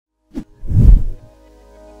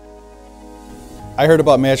I heard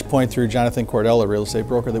about Matchpoint through Jonathan Cordell, a real estate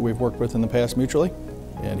broker that we've worked with in the past mutually,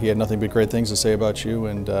 and he had nothing but great things to say about you,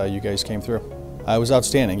 and you guys came through. It was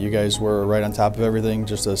outstanding. You guys were right on top of everything,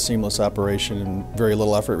 just a seamless operation and very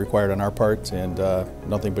little effort required on our part, and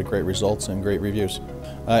nothing but great results and great reviews.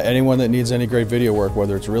 Anyone that needs any great video work,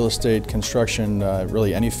 whether it's real estate, construction,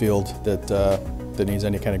 really any field that needs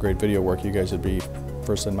any kind of great video work, you guys would be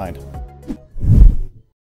first in mind.